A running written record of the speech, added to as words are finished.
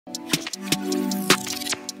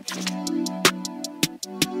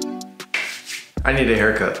I need a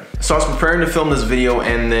haircut. So I was preparing to film this video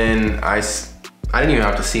and then I didn't even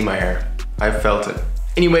have to see my hair. I felt it.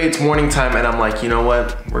 Anyway, it's morning time and I'm like, you know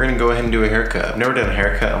what? We're gonna go ahead and do a haircut. I've never done a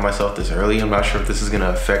haircut on myself this early. I'm not sure if this is gonna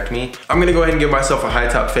affect me. I'm gonna go ahead and give myself a high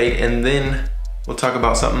top fade and then we'll talk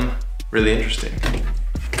about something really interesting.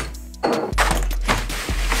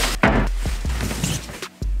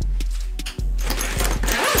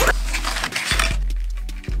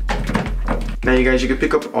 Now you guys, you can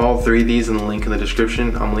pick up all three of these in the link in the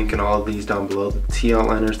description. I'm linking all of these down below. The T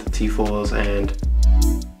outliners, the T foils, and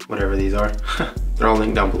whatever these are. They're all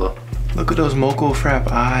linked down below. Look at those Moco Frap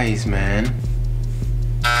eyes, man.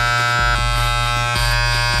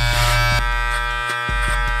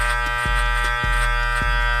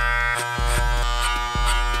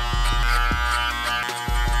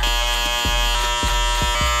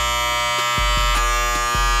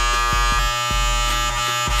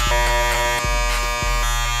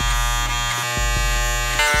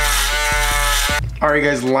 Alright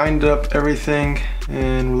guys, lined up everything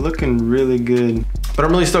and we're looking really good. But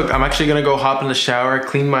I'm really stoked. I'm actually gonna go hop in the shower,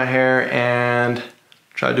 clean my hair, and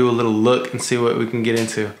try to do a little look and see what we can get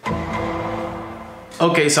into.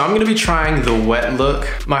 Okay, so I'm gonna be trying the wet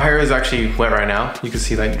look. My hair is actually wet right now. You can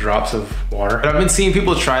see like drops of water. But I've been seeing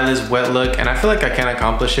people try this wet look and I feel like I can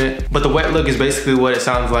accomplish it. But the wet look is basically what it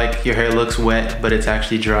sounds like. Your hair looks wet, but it's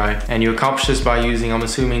actually dry. And you accomplish this by using, I'm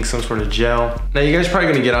assuming, some sort of gel. Now you guys are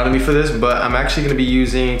probably gonna get out of me for this, but I'm actually gonna be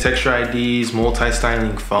using Texture ID's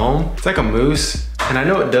multi-styling foam. It's like a mousse. And I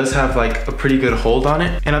know it does have like a pretty good hold on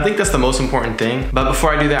it. And I think that's the most important thing. But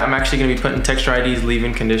before I do that, I'm actually gonna be putting Texture ID's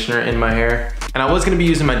leave-in conditioner in my hair. And I was gonna be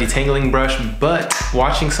using my detangling brush, but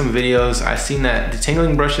watching some videos, I've seen that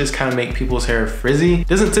detangling brushes kind of make people's hair frizzy.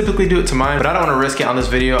 Doesn't typically do it to mine, but I don't wanna risk it on this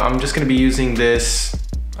video. I'm just gonna be using this,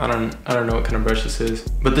 I don't know what kind of brush this is.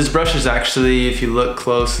 But this brush is actually, if you look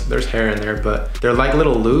close, there's hair in there, but they're like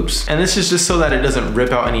little loops. And this is just so that it doesn't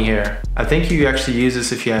rip out any hair. I think you actually use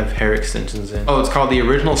this if you have hair extensions in. Oh, it's called the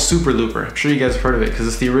original Super Looper. I'm sure you guys have heard of it because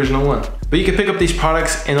it's the original one. But you can pick up these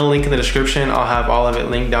products in the link in the description. I'll have all of it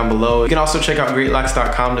linked down below. You can also check out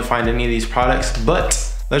DREADLOCK.com to find any of these products,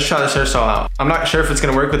 but let's try this hairstyle out. I'm not sure if it's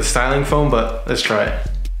gonna work with the styling foam, but let's try it.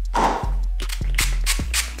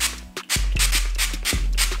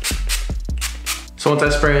 So once I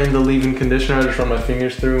spray in the leave-in conditioner, I just run my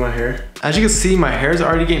fingers through my hair. As you can see, my hair is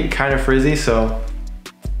already getting kind of frizzy, so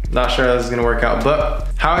not sure how this is gonna work out. But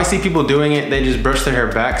how I see people doing it, they just brush their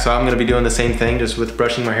hair back. So I'm gonna be doing the same thing, just with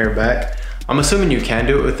brushing my hair back. I'm assuming you can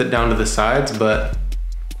do it with it down to the sides, but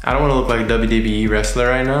I don't wanna look like a WWE wrestler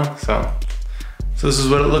right now. So this is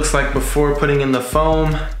what it looks like before putting in the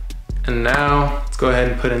foam. And now let's go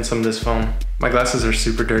ahead and put in some of this foam. My glasses are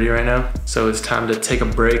super dirty right now, so it's time to take a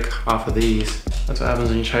break off of these. That's what happens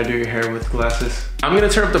when you try to do your hair with glasses. I'm gonna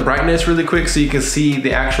turn up the brightness really quick so you can see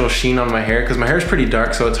the actual sheen on my hair, because my hair is pretty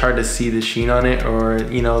dark, so it's hard to see the sheen on it, or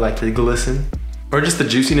you know, like the glisten, or just the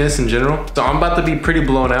juiciness in general. So I'm about to be pretty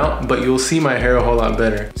blown out, but you'll see my hair a whole lot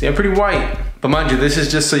better. See, I'm pretty white, but mind you, this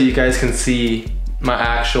is just so you guys can see my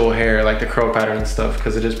actual hair, like the curl pattern and stuff,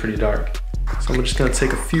 because it is pretty dark. So I'm just gonna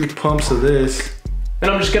take a few pumps of this,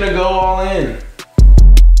 and I'm just gonna go all in.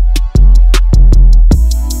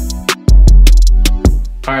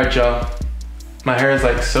 All right, y'all. My hair is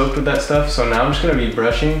like soaked with that stuff, so now I'm just gonna be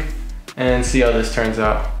brushing and see how this turns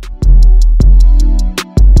out.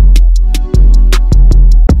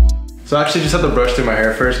 So I actually just had to brush through my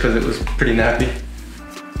hair first because it was pretty nappy.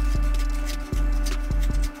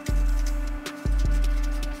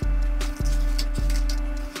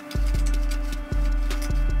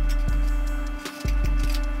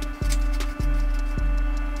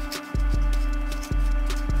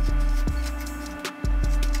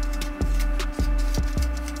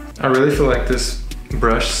 I really feel like this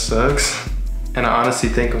brush sucks, and I honestly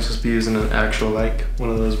think I'm supposed to be using an actual, like,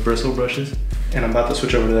 one of those bristle brushes. And I'm about to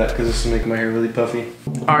switch over to that because this is making my hair really puffy.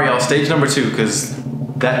 All right, y'all, stage number 2, because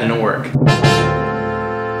that didn't work.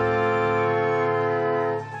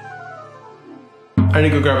 I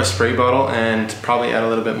need to go grab a spray bottle and probably add a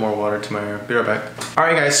little bit more water to my hair. Be right back. All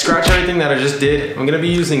right, guys, scratch everything that I just did. I'm gonna be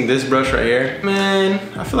using this brush right here. Man,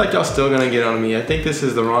 I feel like y'all still gonna get on me. I think this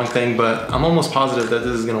is the wrong thing, but I'm almost positive that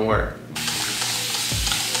this is gonna work.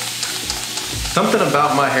 Something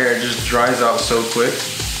about my hair just dries out so quick.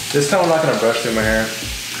 This time I'm not gonna brush through my hair.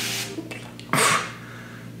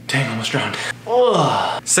 Dang, almost drowned.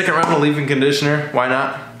 Ugh. Second round of leave-in conditioner, why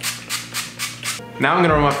not? Now I'm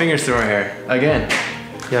gonna run my fingers through my hair, again.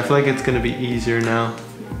 Yeah, I feel like it's gonna be easier now.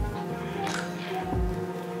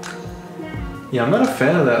 Yeah, I'm not a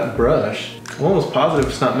fan of that brush. I'm almost positive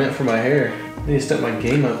it's not meant for my hair. I need to step my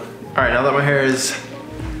game up. All right, now that my hair is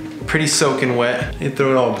pretty soaking wet, I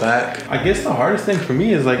throw it all back. I guess the hardest thing for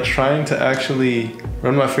me is like trying to actually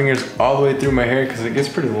run my fingers all the way through my hair because it gets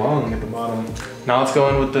pretty long at the bottom. Now let's go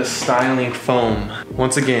in with the styling foam.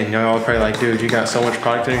 Once again, y'all are probably like, dude, you got so much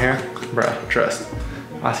product in your hair? Bruh, trust.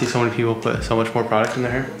 I see so many people put so much more product in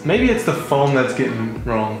their hair. Maybe it's the foam that's getting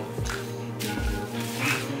wrong.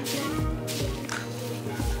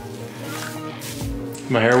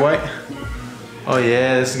 My hair white? Oh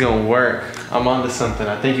yeah, this is gonna work. I'm onto something.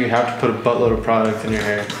 I think you have to put a buttload of product in your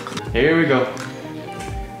hair. Here we go.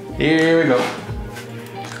 Here we go.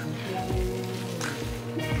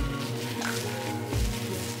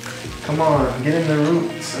 Come on, get in the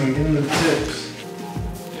roots. I'm getting the tips.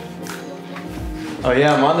 Oh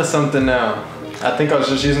yeah, I'm onto something now. I think I was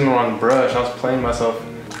just using the wrong brush. I was playing myself.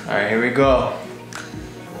 All right, here we go.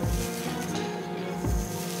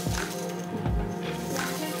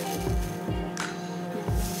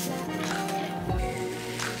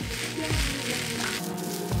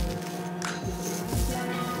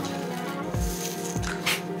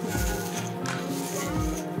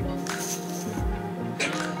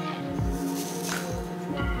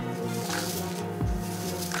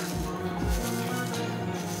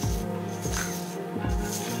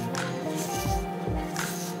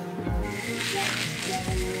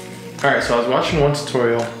 All right, so I was watching one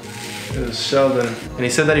tutorial. It was Sheldon, and he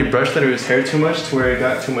said that he brushed through his hair too much to where it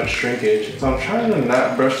got too much shrinkage. So I'm trying to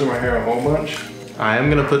not brush through my hair a whole bunch. I am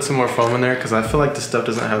gonna put some more foam in there because I feel like the stuff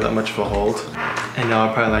doesn't have that much of a hold. And y'all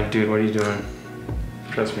are probably like, dude, what are you doing?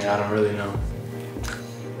 Trust me, I don't really know.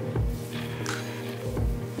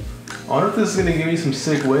 I wonder if this is gonna give me some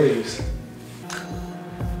sick waves.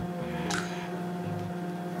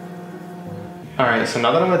 All right, so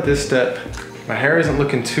now that I'm at this step, my hair isn't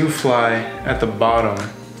looking too fly at the bottom.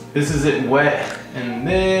 This is it wet, and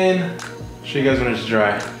then show you guys when it's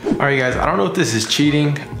dry. All right, guys, I don't know if this is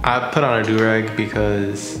cheating. I put on a do-rag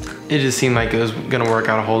because it just seemed like it was gonna work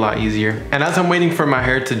out a whole lot easier. And as I'm waiting for my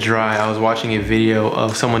hair to dry, I was watching a video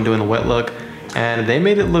of someone doing the wet look, and they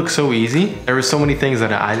made it look so easy. There were so many things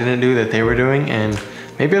that I didn't do that they were doing, and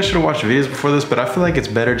maybe I should have watched videos before this, but I feel like it's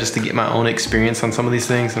better just to get my own experience on some of these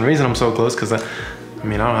things. And the reason I'm so close, because I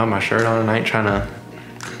mean, I don't have my shirt on and I ain't trying to,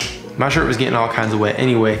 my shirt was getting all kinds of wet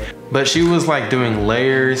anyway. But she was like doing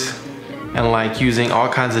layers and like using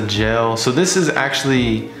all kinds of gel. So this is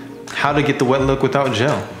actually how to get the wet look without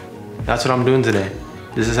gel. That's what I'm doing today.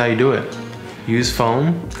 This is how you do it. Use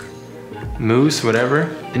foam, mousse, whatever.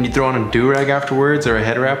 Then you throw on a do-rag afterwards or a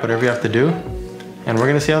head wrap, whatever you have to do. And we're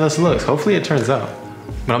gonna see how this looks. Hopefully it turns out.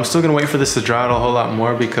 But I'm still gonna wait for this to dry out a whole lot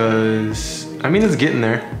more because, I mean, it's getting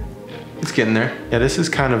there. It's getting there. Yeah, this is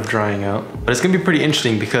kind of drying out. But it's gonna be pretty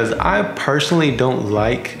interesting because I personally don't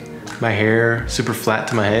like my hair super flat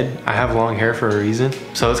to my head. I have long hair for a reason.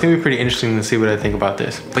 So it's gonna be pretty interesting to see what I think about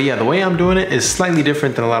this. But yeah, the way I'm doing it is slightly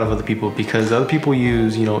different than a lot of other people because other people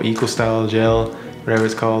use, you know, Eco Style gel, whatever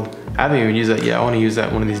it's called. I haven't even used that yet. I wanna use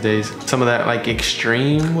that one of these days. Some of that like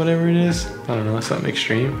extreme, whatever it is. I don't know, something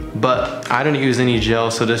extreme. But I didn't use any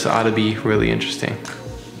gel, so this ought to be really interesting.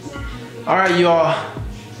 All right, y'all.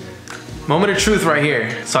 Moment of truth right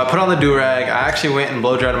here. So I put on the do-rag. I actually went and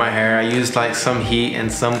blow dried my hair. I used like some heat and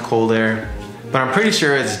some cold air, but I'm pretty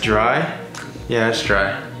sure it's dry. Yeah, it's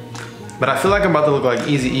dry. But I feel like I'm about to look like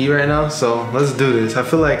Eazy-E right now, so let's do this. I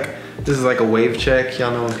feel like this is like a wave check.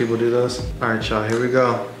 Y'all know when people do those? All right, y'all, here we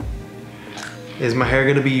go. Is my hair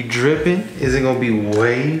gonna be dripping? Is it gonna be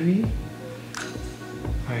wavy? All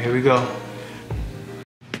right, here we go.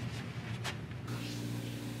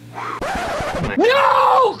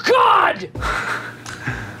 No, God!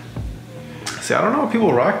 See, I don't know if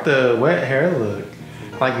people rock the wet hair look.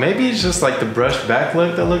 Like maybe it's just like the brushed back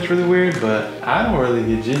look that looks really weird, but I don't really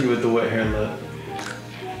get jiggy with the wet hair look.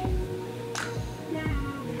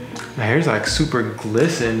 My hair's like super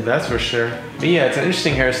glistened, that's for sure. But yeah, it's an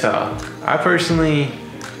interesting hairstyle. I personally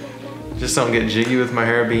just don't get jiggy with my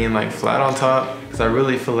hair being like flat on top because I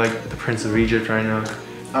really feel like the Prince of Egypt right now.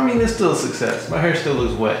 I mean, it's still a success. My hair still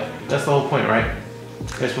looks wet. That's the whole point, right?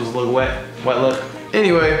 They're supposed to look wet look.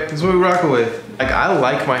 Anyway, that's what we're rocking with. Like, I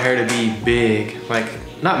like my hair to be big. Like,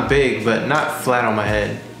 not big, but not flat on my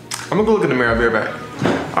head. I'm gonna go look in the mirror, I'll be right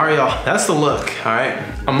back. All right, y'all, that's the look, all right?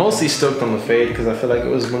 I'm mostly stoked on the fade because I feel like it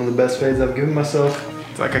was one of the best fades I've given myself.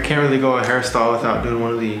 It's like I can't really go a hairstyle without doing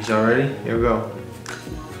one of these. Y'all ready? Here we go.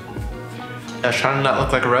 I was trying to not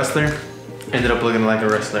look like a wrestler. Ended up looking like a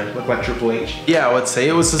wrestler, looked like Triple H. Yeah, I would say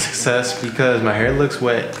it was a success because my hair looks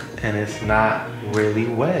wet and it's not really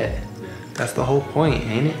wet. That's the whole point,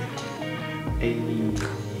 ain't it? Hey.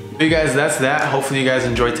 You guys, that's that. Hopefully you guys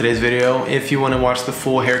enjoyed today's video. If you want to watch the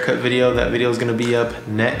full haircut video, that video is going to be up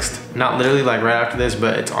next. Not literally like right after this,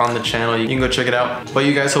 but it's on the channel. You can go check it out. But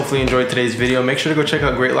you guys hopefully enjoyed today's video. Make sure to go check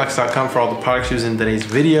out greatlocks.com for all the products used in today's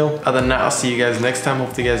video. Other than that, I'll see you guys next time.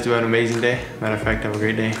 Hopefully you guys do have an amazing day. Matter of fact, have a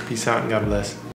great day. Peace out and God bless.